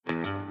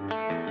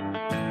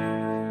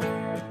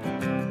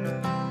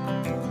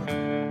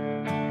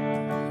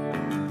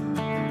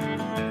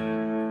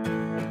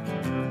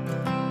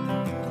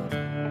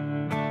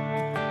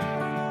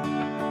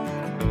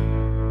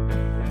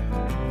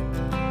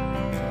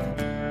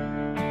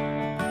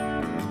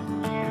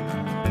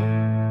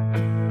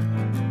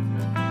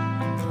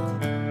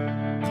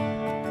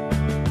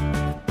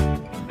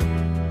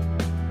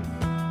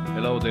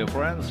there,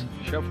 friends.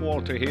 Chef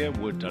Walter here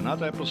with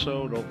another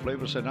episode of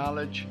Flavors and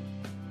Knowledge.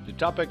 The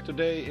topic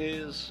today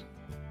is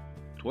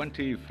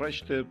 20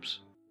 fresh tips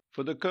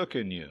for the cook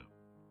in you.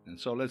 And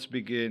so let's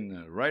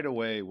begin right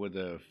away with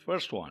the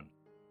first one.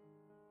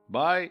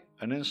 Buy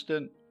an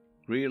instant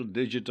real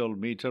digital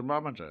meat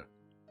thermometer.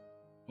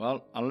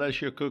 Well,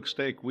 unless you cook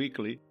steak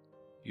weekly,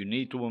 you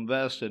need to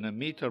invest in a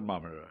meat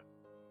thermometer.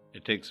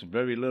 It takes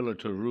very little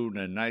to ruin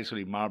a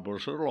nicely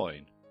marbled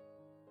sirloin.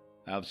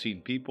 I've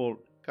seen people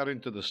cut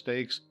into the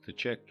steaks to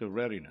check the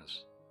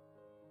readiness.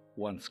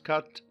 Once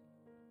cut,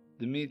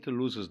 the meat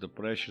loses the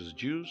precious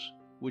juice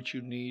which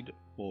you need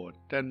for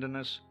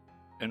tenderness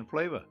and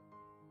flavor.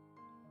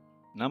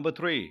 Number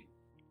 3.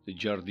 The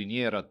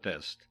giardiniera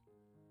test.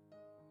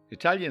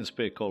 Italians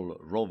pickle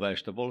raw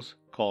vegetables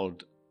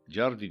called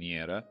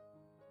giardiniera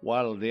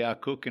while they are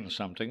cooking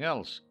something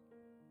else.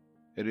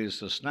 It is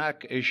the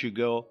snack as you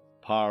go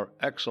par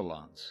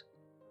excellence.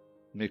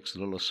 Mix a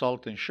little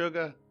salt and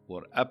sugar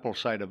or apple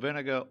cider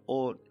vinegar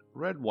or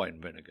red wine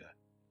vinegar.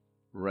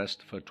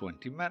 Rest for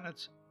 20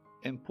 minutes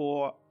and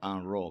pour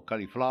on raw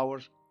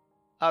cauliflowers,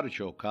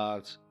 artichoke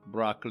hearts,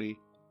 broccoli,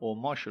 or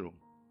mushroom.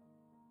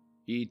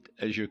 Eat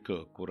as you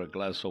cook with a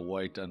glass of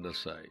white on the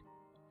side.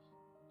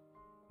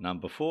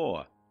 Number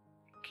 4.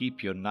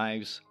 Keep your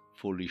knives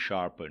fully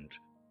sharpened.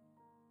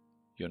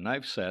 Your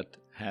knife set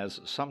has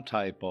some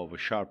type of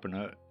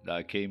sharpener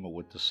that came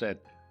with the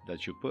set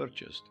that you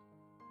purchased.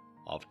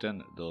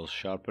 Often those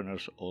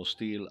sharpeners or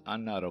steel are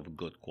not of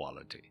good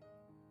quality,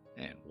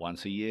 and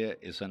once a year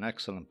is an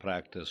excellent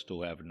practice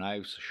to have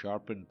knives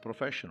sharpened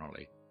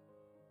professionally.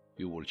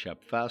 You will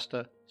chop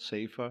faster,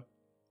 safer,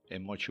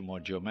 and much more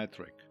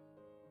geometric.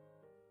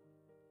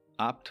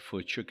 Opt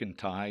for chicken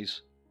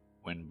thighs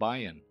when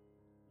buying.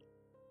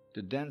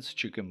 The dense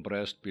chicken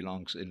breast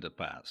belongs in the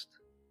past.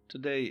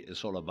 Today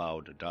is all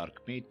about the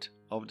dark meat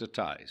of the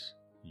thighs,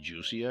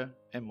 juicier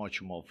and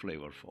much more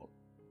flavorful.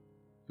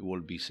 You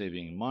will be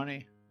saving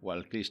money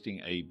while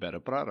tasting a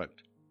better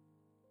product.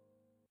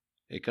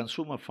 A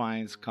consumer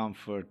finds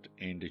comfort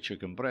in the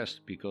chicken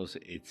breast because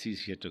it's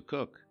easier to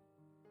cook.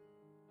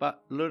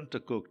 But learn to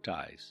cook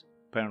thighs.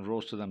 Pan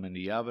roast them in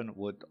the oven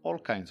with all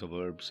kinds of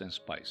herbs and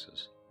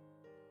spices.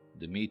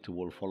 The meat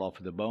will fall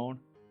off the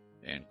bone,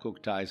 and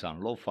cook thighs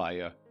on low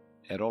fire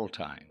at all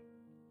times.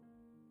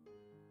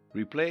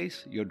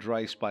 Replace your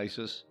dry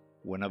spices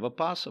whenever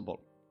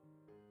possible.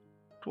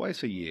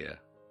 Twice a year,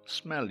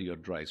 smell your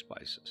dry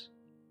spices.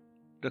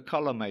 The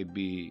color may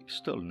be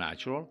still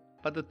natural,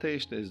 but the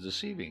taste is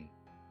deceiving.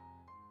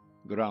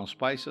 Ground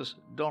spices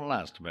don't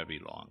last very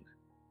long.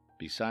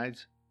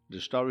 Besides,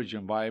 the storage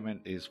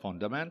environment is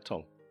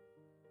fundamental.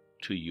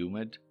 Too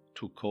humid,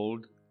 too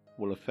cold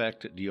will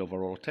affect the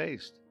overall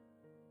taste.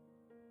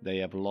 They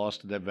have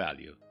lost their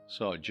value,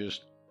 so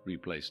just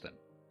replace them.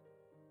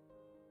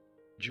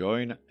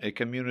 Join a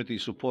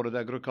community-supported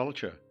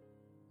agriculture.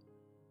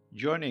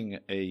 Joining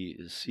a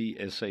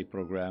CSA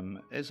program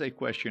is a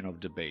question of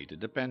debate,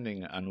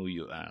 depending on who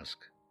you ask.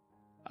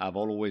 I've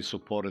always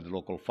supported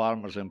local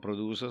farmers and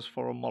producers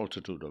for a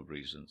multitude of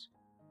reasons.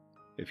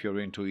 If you're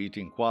into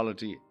eating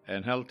quality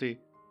and healthy,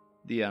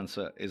 the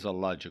answer is a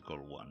logical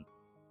one.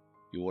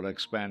 You will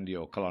expand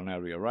your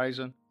culinary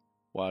horizon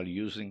while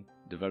using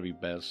the very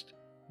best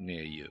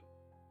near you.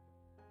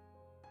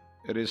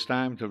 It is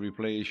time to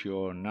replace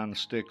your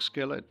non-stick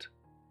skillet.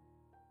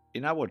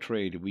 In our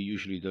trade, we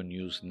usually don't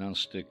use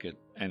non-stick at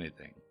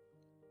anything.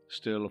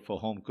 Still, for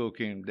home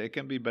cooking, they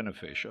can be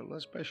beneficial,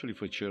 especially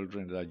for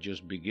children that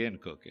just begin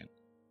cooking.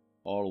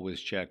 Always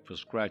check for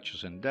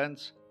scratches and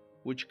dents,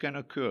 which can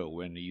occur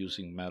when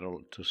using metal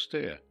to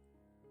stir.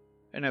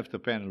 And if the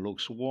pan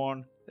looks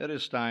worn, it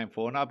is time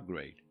for an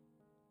upgrade,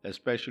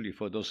 especially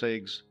for those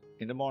eggs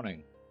in the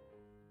morning.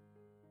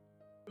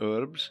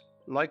 Herbs,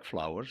 like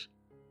flowers,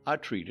 are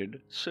treated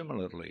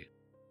similarly.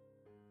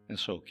 And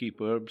so keep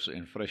herbs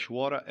in fresh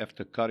water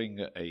after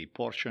cutting a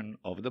portion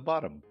of the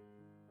bottom.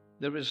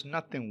 There is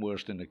nothing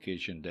worse in the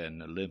kitchen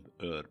than limp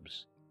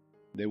herbs.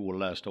 They will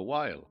last a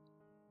while.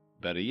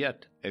 Better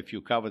yet, if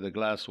you cover the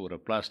glass with a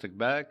plastic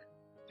bag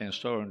and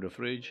store in the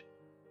fridge,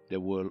 they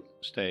will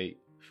stay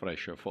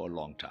fresher for a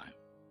long time.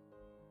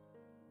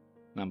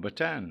 Number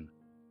 10.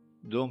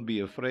 Don't be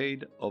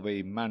afraid of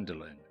a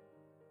mandolin.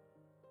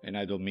 And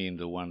I don't mean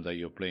the one that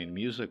you're playing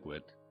music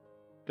with.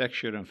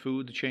 Texture in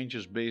food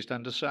changes based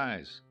on the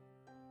size.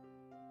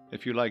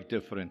 If you like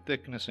different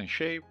thickness and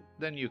shape,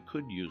 then you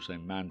could use a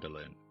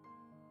mandolin.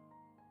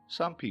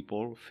 Some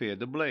people fear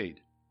the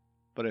blade,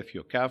 but if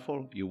you're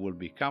careful, you will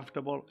be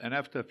comfortable, and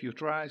after a few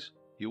tries,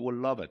 you will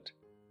love it.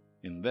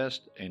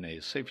 Invest in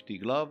a safety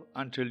glove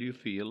until you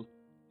feel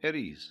at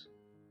ease.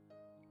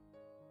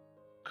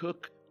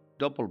 Cook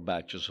double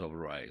batches of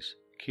rice,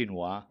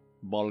 quinoa,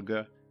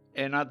 bulgur,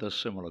 and other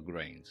similar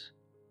grains.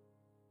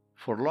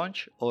 For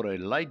lunch or a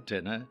light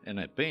dinner in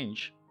a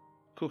pinch,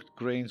 cooked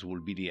grains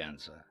will be the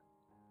answer.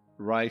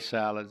 Rice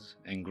salads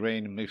and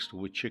grain mixed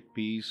with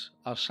chickpeas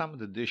are some of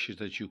the dishes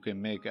that you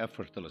can make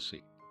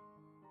effortlessly.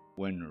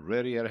 When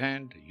ready at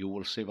hand, you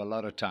will save a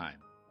lot of time.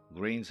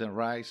 Grains and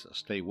rice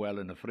stay well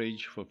in the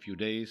fridge for a few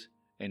days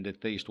and they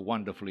taste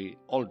wonderfully,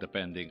 all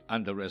depending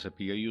on the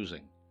recipe you're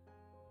using.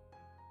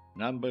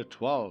 Number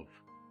 12.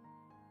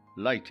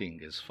 Lighting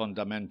is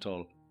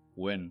fundamental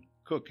when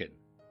cooking.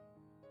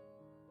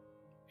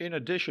 In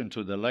addition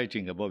to the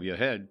lighting above your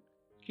head,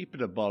 keep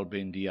the bulb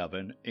in the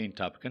oven in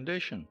top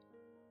condition.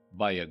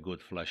 Buy a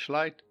good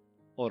flashlight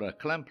or a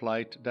clamp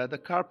light that the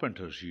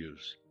carpenters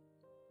use.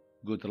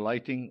 Good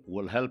lighting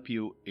will help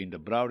you in the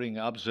browning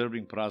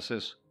observing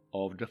process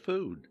of the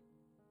food.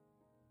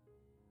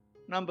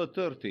 Number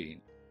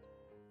 13.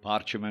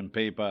 Parchment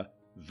paper,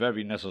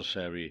 very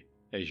necessary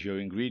as your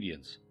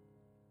ingredients.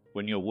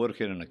 When you're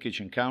working on a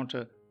kitchen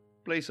counter,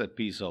 place a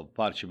piece of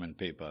parchment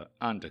paper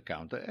on the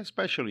counter,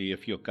 especially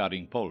if you're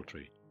cutting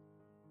poultry.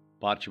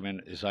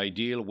 Parchment is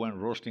ideal when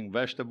roasting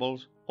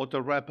vegetables or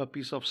to wrap a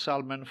piece of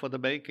salmon for the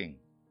baking.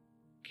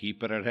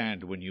 Keep it at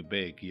hand when you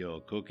bake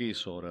your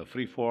cookies or a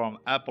freeform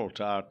apple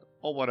tart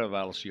or whatever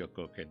else you're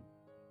cooking.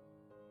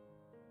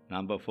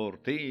 Number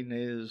 14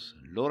 is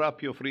load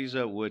up your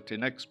freezer with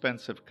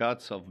inexpensive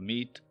cuts of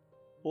meat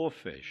or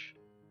fish.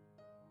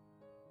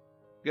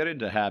 Get in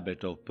the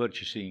habit of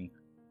purchasing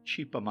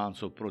cheap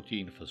amounts of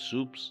protein for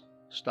soups,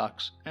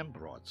 stocks, and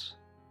broths.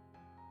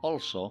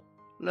 Also,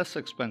 less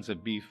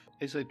expensive beef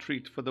is a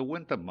treat for the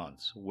winter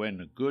months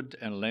when good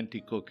and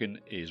lengthy cooking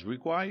is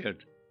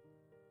required.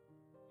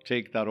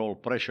 Take that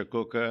old pressure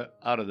cooker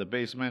out of the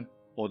basement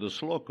or the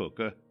slow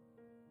cooker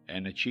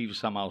and achieve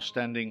some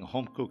outstanding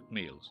home-cooked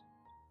meals,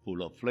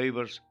 full of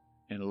flavors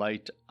and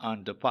light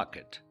on the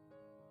pocket.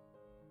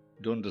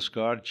 Don't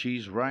discard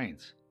cheese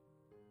rinds.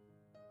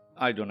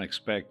 I don't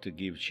expect to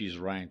give cheese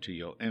rind to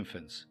your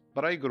infants,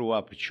 but I grew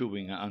up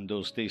chewing on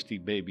those tasty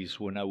babies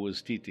when I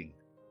was teething.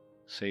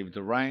 Save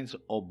the rinds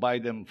or buy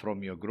them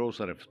from your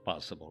grocer if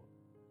possible.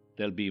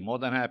 They'll be more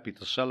than happy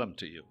to sell them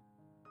to you.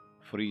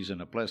 Freeze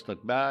in a plastic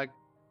bag,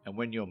 and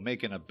when you're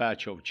making a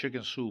batch of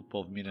chicken soup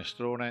or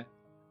minestrone,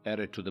 add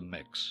it to the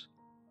mix.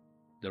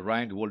 The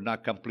rind will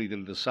not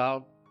completely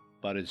dissolve,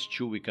 but its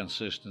chewy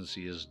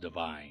consistency is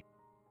divine.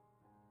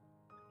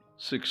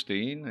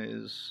 16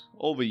 is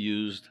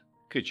overused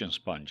kitchen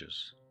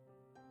sponges.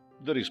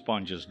 Dirty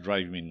sponges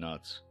drive me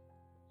nuts.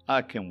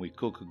 How can we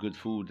cook good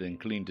food and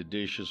clean the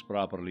dishes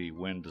properly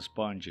when the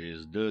sponge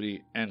is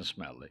dirty and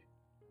smelly?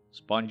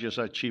 Sponges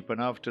are cheap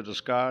enough to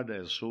discard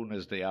as soon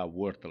as they are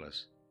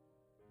worthless.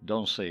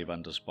 Don't save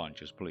on the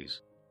sponges,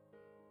 please.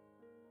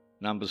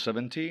 Number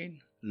 17,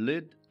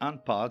 lid on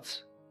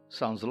pots.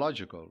 Sounds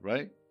logical,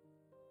 right?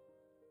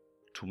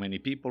 Too many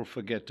people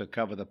forget to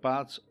cover the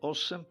pots or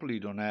simply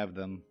don't have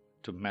them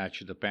to match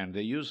the pan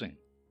they're using.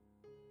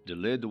 The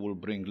lid will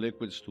bring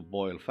liquids to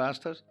boil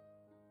faster,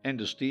 and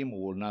the steam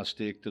will not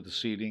stick to the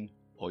ceiling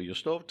or your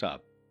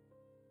stovetop.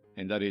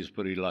 And that is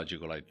pretty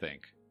logical, I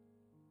think.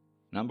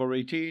 Number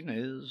 18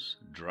 is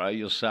dry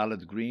your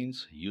salad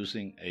greens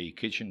using a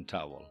kitchen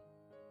towel.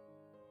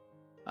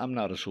 I'm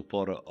not a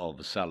supporter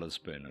of salad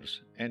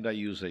spinners, and I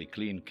use a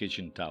clean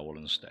kitchen towel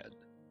instead.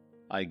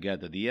 I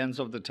gather the ends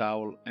of the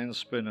towel and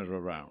spin it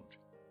around.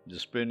 The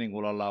spinning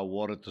will allow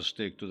water to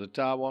stick to the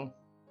towel,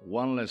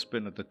 one less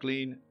spinner to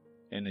clean,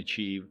 and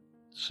achieve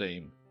the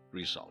same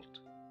result.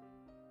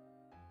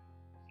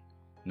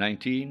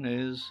 19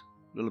 is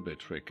a little bit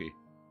tricky.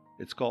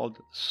 It's called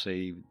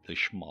save the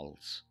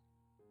schmaltz.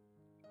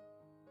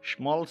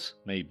 Schmaltz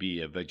may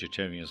be a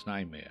vegetarian's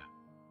nightmare,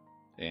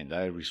 and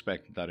I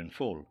respect that in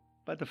full,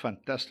 but the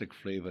fantastic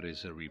flavor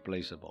is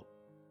irreplaceable.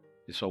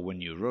 So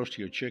when you roast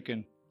your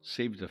chicken,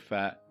 save the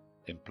fat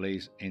and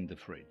place in the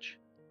fridge.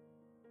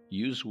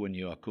 Use when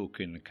you are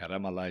cooking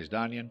caramelized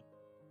onion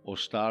or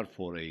start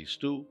for a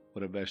stew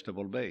with a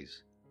vegetable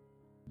base.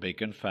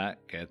 Bacon fat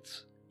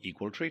gets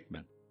equal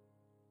treatment.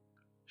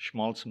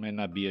 Schmaltz may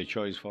not be a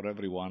choice for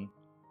everyone,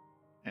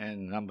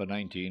 and number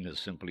 19 is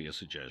simply a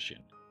suggestion.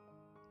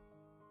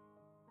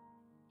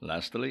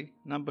 Lastly,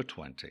 number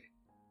 20.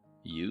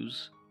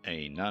 Use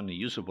a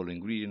non-usable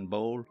ingredient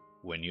bowl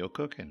when you're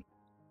cooking.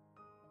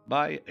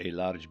 Buy a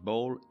large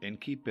bowl and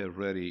keep it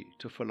ready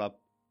to fill up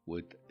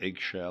with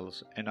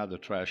eggshells and other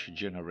trash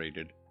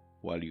generated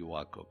while you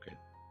are cooking.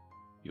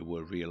 You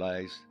will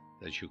realize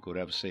that you could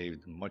have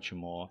saved much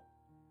more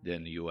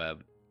than you have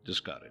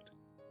discarded.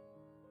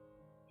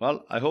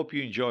 Well, I hope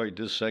you enjoyed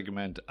this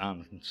segment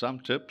on some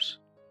tips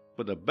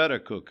for the better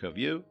cook of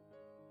you.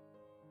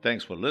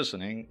 Thanks for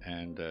listening,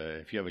 and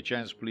if you have a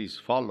chance, please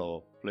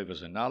follow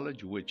Flavors and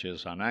Knowledge, which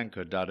is on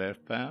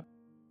Anchor.fm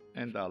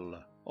and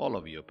all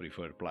of your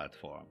preferred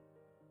platform.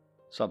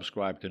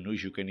 Subscribe to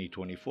News You Can Eat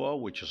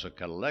 24, which is a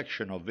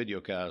collection of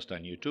videocasts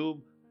on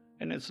YouTube,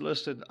 and it's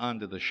listed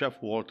under the Chef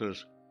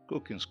Walters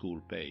Cooking School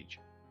page.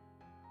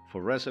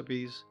 For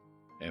recipes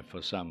and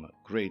for some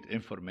great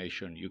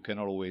information, you can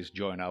always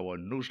join our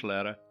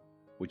newsletter,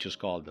 which is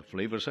called the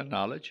Flavors and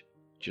Knowledge,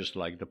 just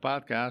like the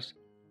podcast,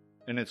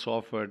 and it's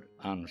offered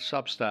on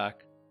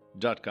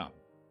Substack.com.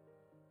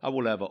 I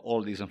will have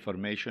all these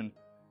information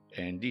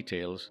and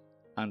details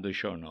on the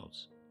show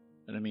notes.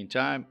 In the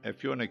meantime,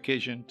 if you're on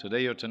occasion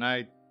today or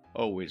tonight,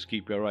 always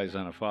keep your eyes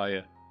on a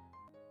fire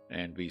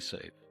and be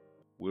safe.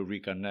 We'll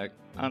reconnect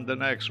on the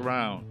next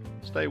round.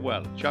 Stay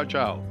well. Ciao,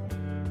 ciao.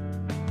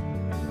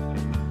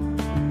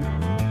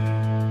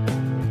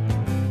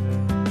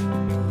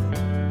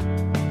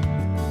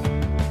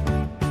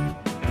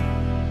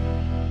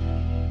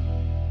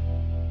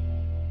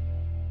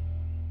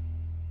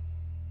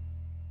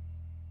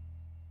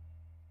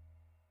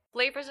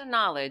 Flavors and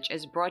Knowledge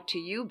is brought to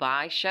you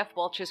by Chef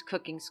Walter's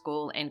Cooking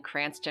School in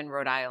Cranston,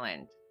 Rhode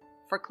Island.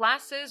 For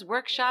classes,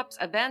 workshops,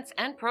 events,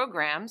 and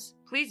programs,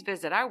 please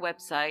visit our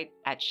website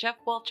at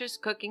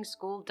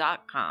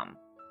chefwalterscookingschool.com.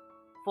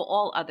 For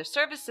all other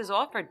services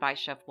offered by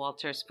Chef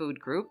Walter's Food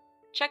Group,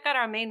 check out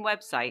our main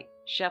website,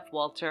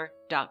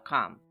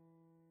 chefwalter.com.